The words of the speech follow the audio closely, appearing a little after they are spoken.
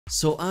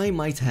So I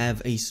might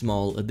have a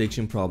small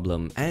addiction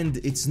problem, and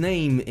its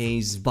name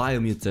is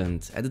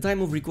Biomutant. At the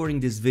time of recording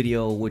this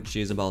video, which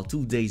is about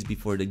 2 days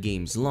before the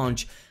game's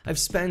launch, I've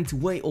spent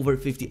way over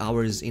 50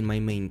 hours in my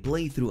main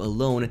playthrough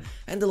alone,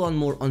 and a lot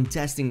more on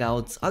testing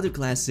out other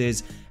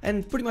classes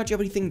and pretty much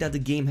everything that the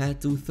game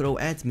had to throw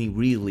at me,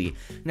 really.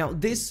 Now,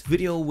 this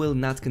video will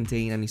not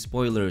contain any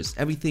spoilers.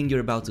 Everything you're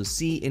about to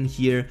see and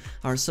hear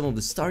are some of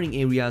the starting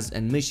areas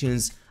and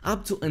missions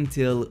up to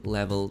until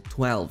level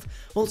 12.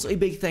 Also, a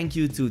big thank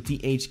you to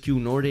THQ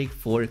Nordic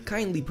for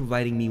kindly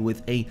providing me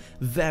with a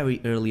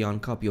very early on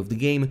copy of the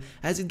game,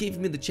 as it gave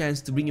me the chance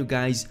to bring you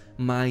guys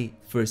my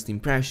first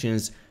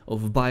impressions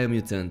of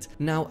Biomutant.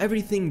 Now,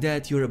 everything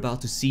that you're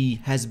about to see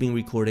has been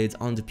recorded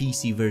on the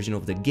PC version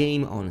of the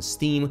game on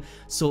Steam,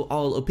 so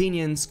all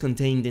opinions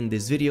contained in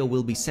this video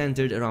will be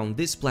centered around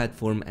this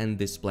platform and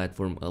this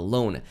platform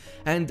alone.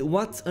 And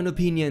what an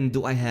opinion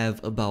do I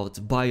have about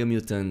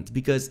Biomutant,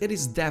 because it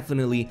is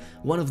definitely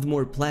one of the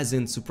more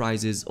pleasant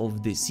surprises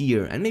of this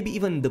year, and maybe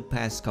even the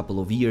past couple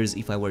of years,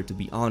 if I were to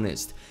be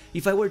honest.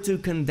 If I were to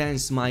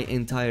condense my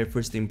entire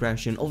first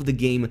impression of the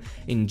game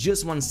in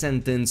just one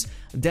sentence,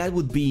 that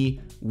would be,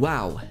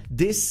 wow,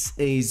 this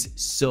is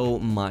so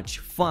much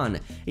fun.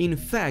 In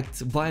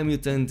fact,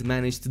 Biomutant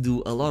managed to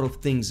do a lot of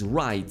things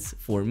right,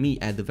 for me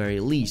at the very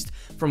least.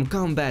 From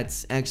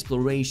combat,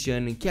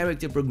 exploration,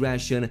 character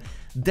progression,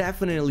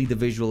 definitely the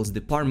visuals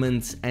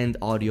department, and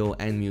audio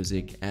and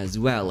music as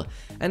well.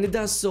 And it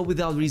does so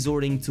without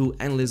resorting to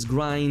endless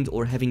grind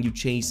or having you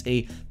chase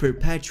a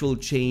perpetual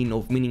chain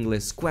of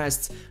meaningless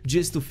quests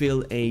just to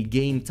fill a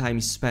game time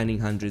spanning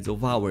hundreds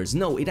of hours.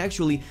 No, it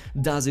actually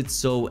does it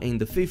so in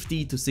the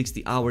 50 to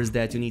 60 hours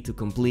that you need to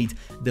complete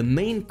the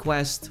main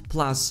quest,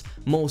 plus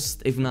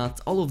most if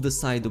not all of the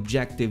side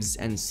objectives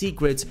and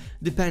secrets,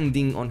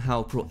 depending on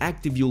how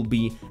proactive you'll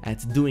be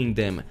at doing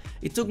them.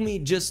 It took me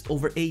just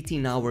over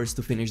 18 hours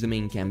to finish the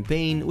main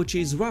campaign, which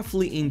is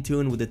roughly in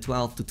tune with the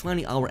 12 to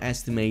 20 hour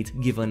estimate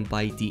given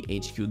by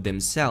THQ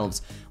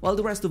themselves, while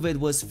the rest of it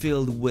was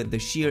filled with the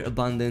sheer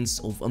abundance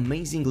of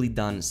amazingly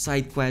done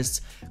side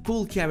quests,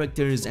 cool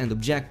characters and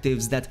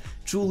objectives that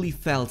truly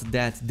felt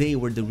that they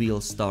were the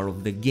real star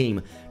of the game.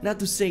 Not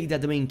to say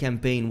that the main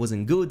campaign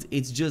wasn't good,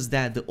 it's just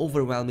that the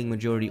overwhelming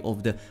majority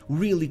of the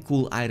really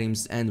cool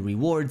items and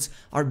rewards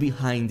are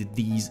behind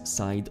these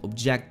side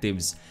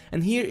objectives.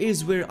 And here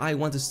is where I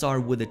want to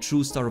start with the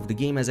true star of the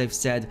game, as I've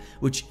said,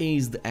 which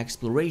is the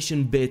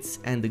exploration bit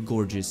and the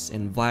gorgeous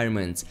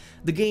environment.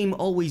 The game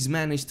always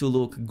managed to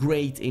look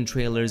great in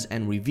trailers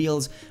and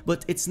reveals,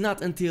 but it's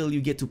not until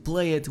you get to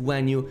play it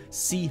when you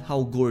see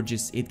how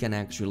gorgeous it can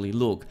actually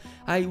look.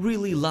 I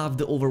really love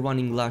the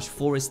overrunning lush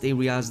forest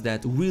areas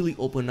that really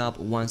open up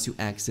once you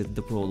exit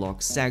the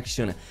prologue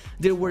section.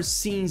 There were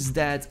scenes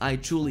that I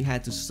truly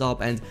had to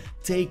stop and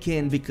take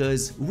in,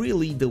 because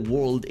really the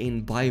world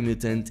in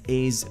Biomutant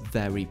is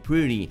very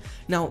pretty.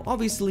 Now,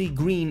 obviously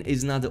green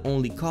is not the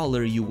only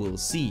color you will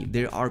see.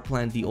 There are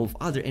plenty of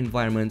other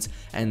environments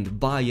and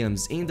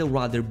biomes in the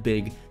rather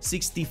big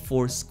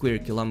 64 square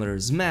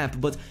kilometers map,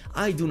 but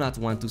I do not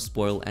want to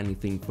spoil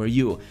anything for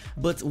you.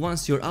 But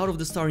once you're out of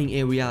the starting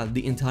area,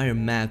 the entire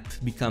map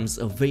becomes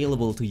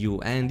available to you,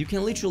 and you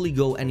can literally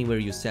go anywhere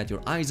you set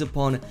your eyes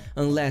upon,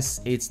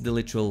 unless it's the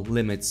literal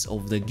limits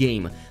of the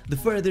game. The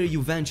further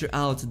you venture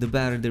out, the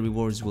better the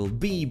rewards will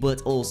be,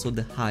 but also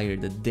the higher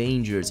the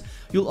dangers.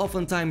 You'll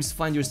oftentimes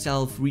find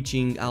yourself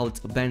reaching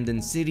out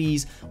abandoned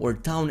cities or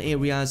town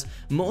areas,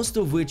 most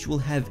of which will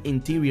have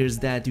interiors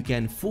that you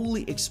can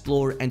fully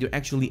explore, and you're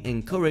actually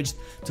encouraged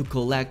to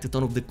collect a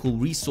ton of the cool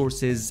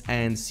resources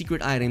and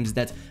secret items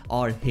that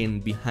are hidden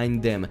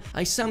behind them.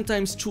 I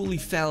sometimes truly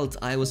felt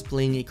I was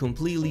playing a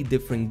completely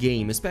different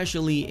game,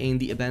 especially in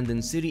the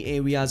abandoned city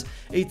areas.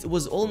 It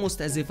was almost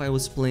as if I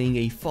was playing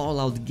a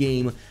Fallout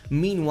game.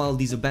 Meanwhile,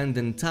 these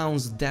abandoned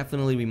towns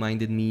definitely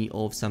reminded me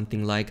of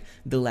something like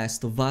the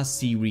Last of Us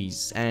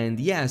series. And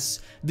yes,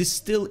 this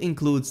still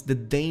includes the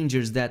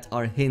dangers that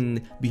are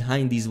hidden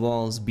behind these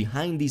walls,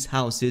 behind these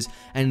houses,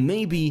 and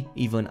maybe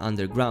even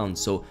underground,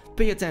 so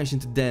pay attention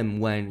to them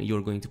when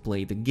you're going to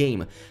play the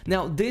game.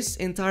 Now, this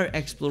entire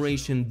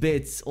exploration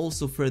bit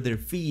also further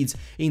feeds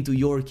into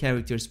your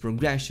character's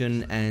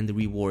progression and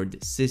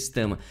reward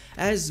system,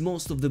 as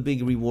most of the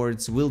big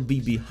rewards will be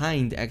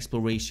behind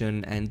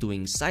exploration and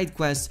doing side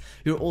quests.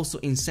 You're also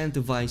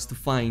incentivized to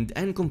find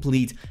and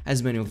complete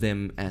as many of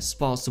them as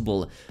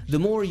possible. The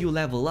more you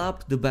level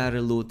up, the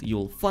better loot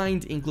you'll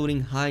find,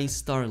 including high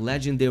star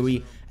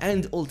legendary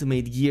and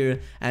ultimate gear,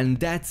 and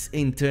that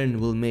in turn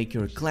will make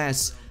your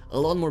class a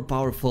lot more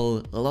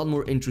powerful, a lot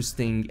more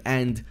interesting,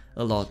 and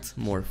a lot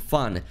more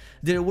fun.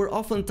 There were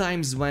often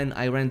times when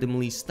I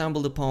randomly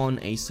stumbled upon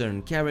a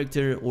certain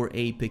character or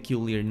a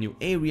peculiar new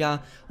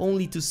area,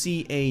 only to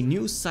see a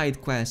new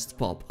side quest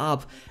pop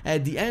up,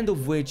 at the end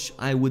of which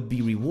I would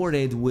be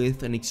rewarded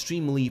with an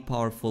extremely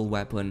powerful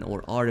weapon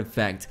or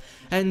artifact.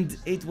 And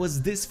it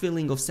was this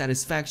feeling of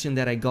satisfaction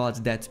that I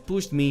got that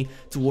pushed me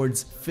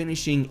towards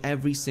finishing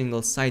every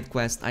single side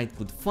quest I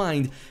could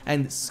find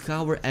and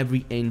scour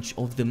every inch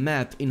of the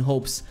map in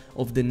hopes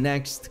of the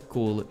next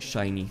cool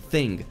shiny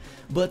thing.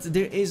 But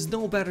there is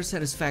no better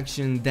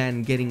satisfaction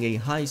than getting a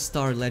high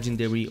star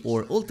legendary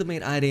or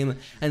ultimate item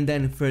and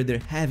then further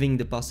having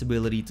the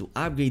possibility to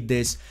upgrade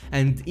this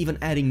and even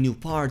adding new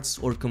parts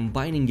or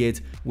combining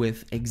it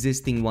with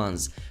existing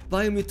ones.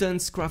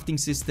 Biomutant's crafting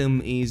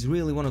system is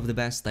really one of the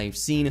best I've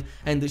seen,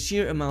 and the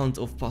sheer amount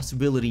of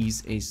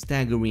possibilities is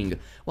staggering.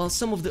 While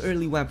some of the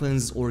early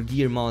weapons or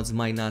gear mods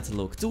might not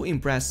look too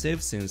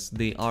impressive since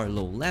they are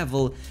low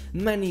level,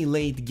 many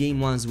late game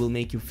ones will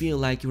make you feel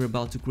like you're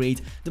about to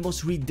create the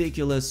most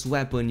ridiculous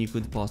weapon you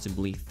could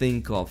possibly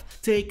think of.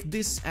 Take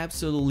this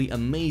absolutely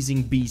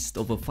amazing beast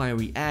of a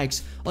fiery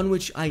axe on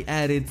which I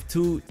added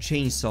 2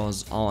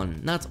 chainsaws on.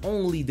 Not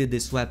only did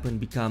this weapon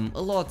become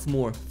a lot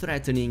more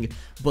threatening,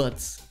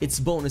 but its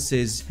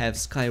bonuses have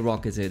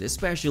skyrocketed,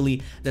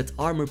 especially that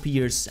armor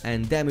pierce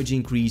and damage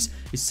increase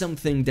is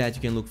something that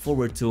you can look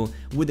forward to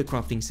with the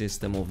crafting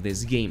system of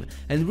this game.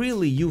 And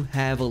really, you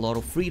have a lot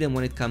of freedom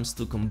when it comes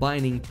to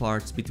combining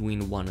parts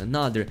between one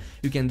another.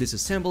 You can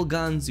disassemble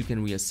guns, you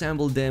can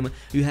reassemble them,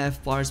 you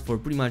have parts for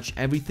pretty much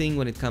everything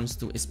when it comes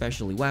to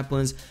especially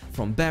weapons,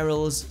 from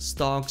barrels,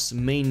 stocks,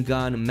 main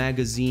gun,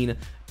 magazine,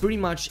 pretty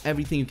much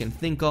everything you can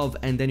think of,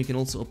 and then you can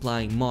also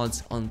apply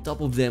mods on top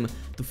of them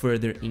to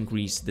further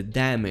increase the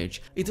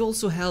damage. It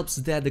also helps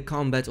that the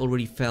combat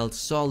already felt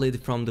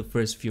solid from the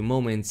first few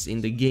moments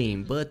in the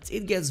game, but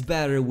it gets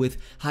better with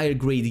higher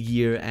grade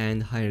gear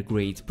and higher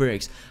grade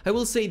perks. I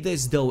will say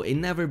this though, it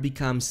never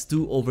becomes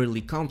too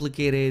overly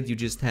complicated. You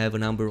just have a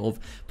number of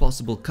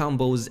possible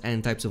combos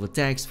and types of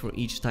attacks for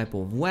each type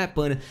of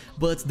weapon,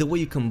 but the way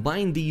you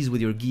combine these with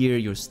your gear,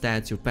 your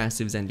stats, your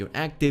passives and your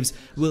actives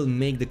will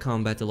make the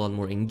combat a lot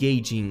more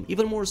engaging,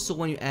 even more so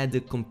when you add the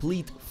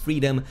complete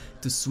freedom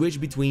to switch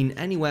between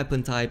any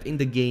weapon type in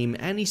the game,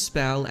 any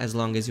spell, as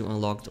long as you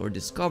unlocked or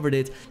discovered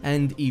it,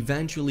 and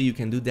eventually you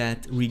can do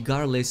that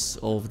regardless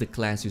of the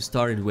class you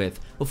started with.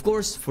 Of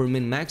course, for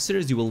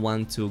min-maxers you will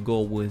want to go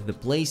with the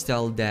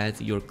playstyle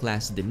that your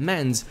class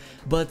demands,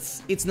 but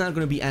it's not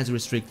going to be as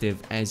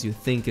restrictive as you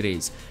think it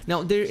is.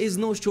 Now, there is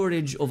no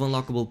shortage of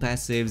unlockable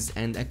passives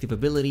and active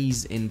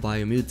abilities in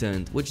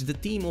Biomutant, which the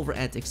team over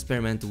at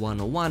Experiment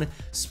 101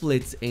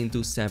 split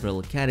into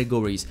several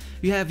categories.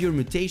 You have your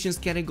mutations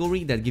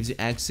category that gives you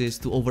access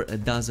to over a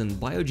dozen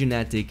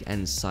biogenetic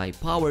and psi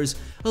powers,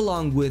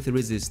 along with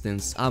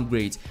resistance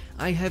upgrades.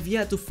 I have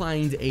yet to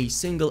find a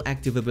single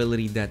active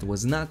ability that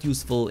was not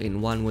useful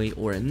in one way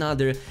or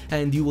another,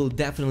 and you will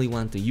definitely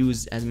want to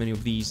use as many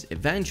of these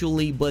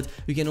eventually, but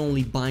you can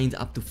only bind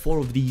up to 4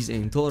 of these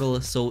in total,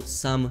 so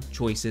some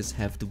choices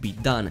have to be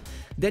done.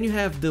 Then you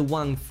have the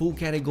Wang Fu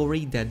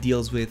category that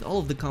deals with all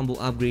of the combo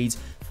upgrades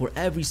for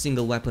every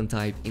single weapon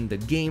type in the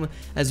game,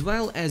 as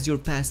well as your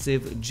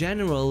passive,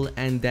 general,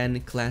 and then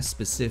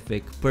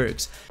class-specific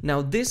perks.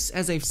 Now this,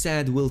 as I've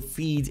said, will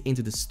feed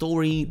into the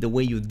story. The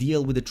way you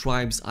deal with the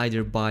tribes,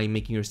 either by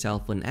making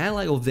yourself an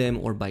ally of them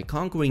or by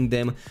conquering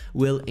them,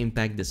 will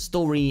impact the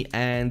story,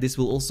 and this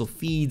will also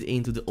feed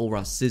into the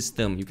aura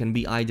system. You can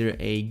be either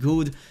a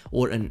good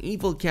or an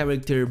evil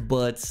character,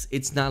 but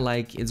it's not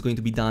like it's going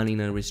to be done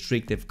in a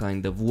restrictive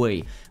kind of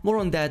way. More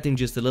on that in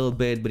just a little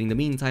bit, but in the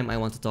meantime I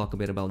want to talk a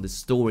bit about the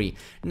story.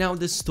 Now,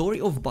 the story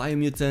of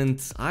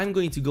Biomutant, I'm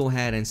going to go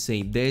ahead and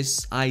say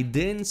this: I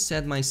didn't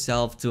set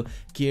myself to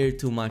care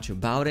too much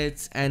about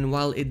it, and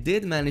while it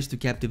did manage to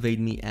captivate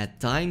me at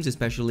times,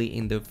 especially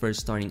in the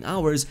first starting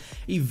hours,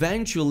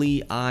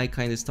 eventually I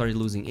kind of started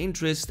losing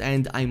interest,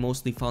 and I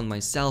mostly found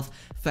myself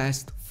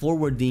fast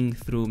forwarding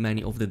through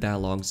many of the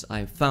dialogues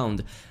I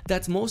found.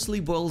 That mostly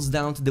boils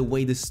down to the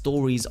way the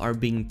stories are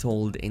being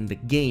told in the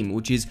game,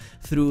 which is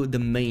through the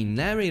main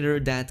narrator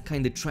that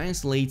kind of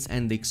translates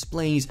and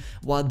explains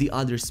what the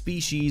other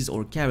species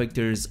or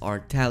characters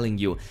are telling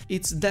you.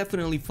 It's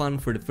definitely fun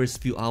for the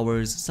first few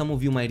hours. Some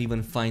of you might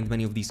even find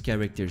many of these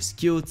characters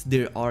cute.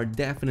 There are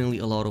definitely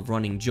a lot of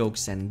running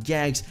jokes and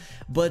gags,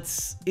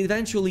 but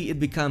eventually it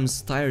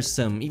becomes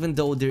tiresome, even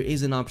though there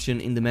is an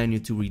option in the menu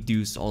to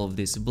reduce all of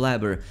this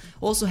blabber.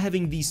 Also,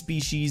 having these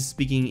species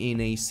speaking in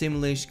a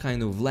Simlish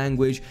kind of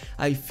language,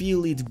 I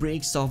feel it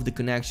breaks off the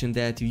connection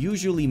that you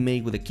usually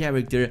make with a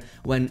character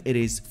when it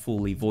is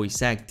fully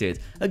voice acted.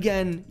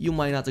 Again, you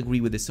might not agree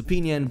with this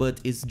opinion,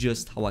 but it's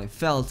just how I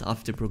felt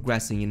after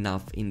progressing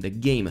enough in the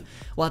game.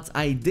 What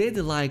I did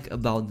like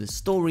about the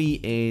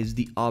story is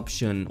the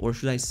option, or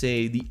should I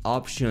say the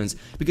options,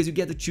 because you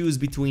get to choose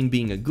between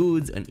being a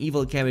good, an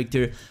evil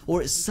character,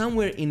 or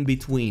somewhere in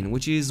between,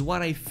 which is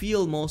what I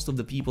feel most of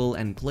the people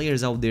and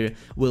players out there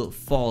will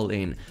fall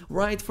in.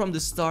 Right from the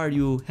start,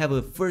 you have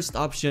a first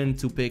option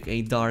to pick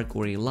a dark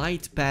or a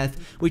light path,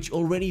 which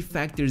already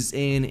factors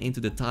into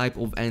the type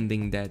of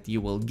ending that you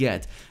will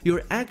get.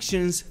 Your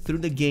actions through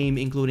the game,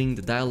 including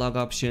the dialogue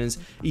options,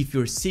 if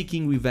you're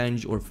seeking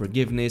revenge or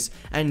forgiveness,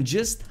 and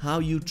just how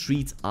you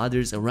treat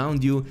others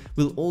around you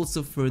will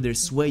also further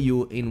sway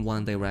you in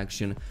one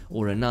direction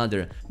or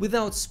another.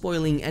 Without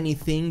spoiling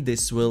anything,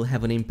 this will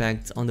have an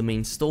impact on the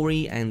main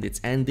story and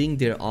its ending.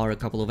 There are a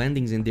couple of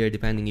endings in there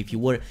depending if you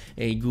were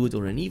a good good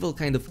or an evil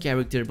kind of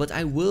character, but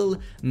I will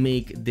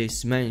make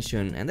this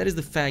mention, and that is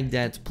the fact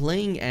that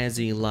playing as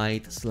a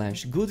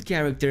light/good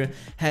character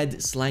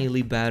had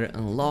slightly better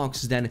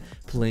unlocks than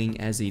playing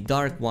as a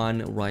dark one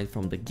right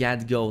from the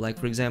get-go. Like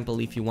for example,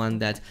 if you want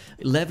that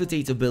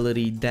levitate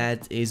ability,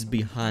 that is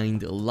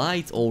behind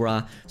light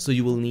aura, so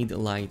you will need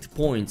light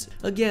points.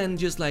 Again,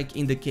 just like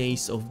in the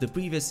case of the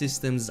previous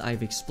systems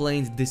I've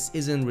explained, this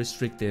isn't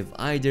restrictive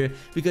either,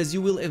 because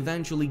you will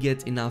eventually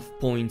get enough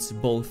points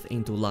both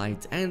into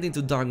light and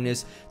into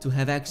darkness to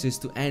have access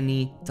to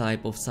any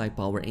type of psi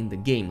power in the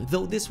game,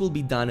 though this will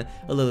be done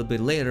a little bit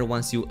later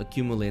once you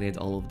accumulated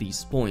all of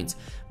these points.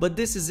 But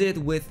this is it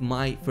with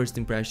my first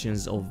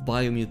impressions of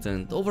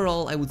Biomutant.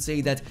 Overall, I would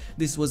say that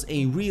this was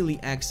a really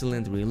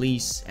excellent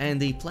release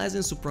and a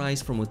pleasant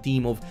surprise from a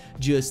team of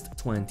just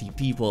 20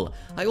 people.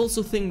 I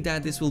also think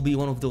that this will be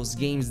one of those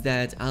games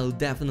that I'll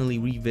definitely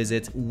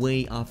revisit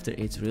way after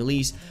its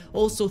release,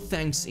 also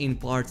thanks in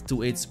part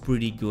to its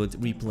pretty good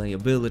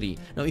replayability.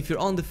 Now if you're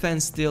on the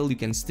fence still, you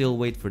can still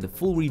wait for the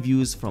full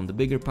reviews from the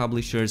bigger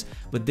publishers,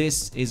 but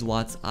this is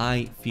what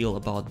I feel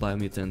about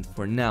Biomutant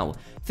for now.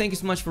 Thank you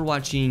so much for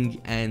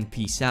watching and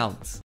peace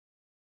out.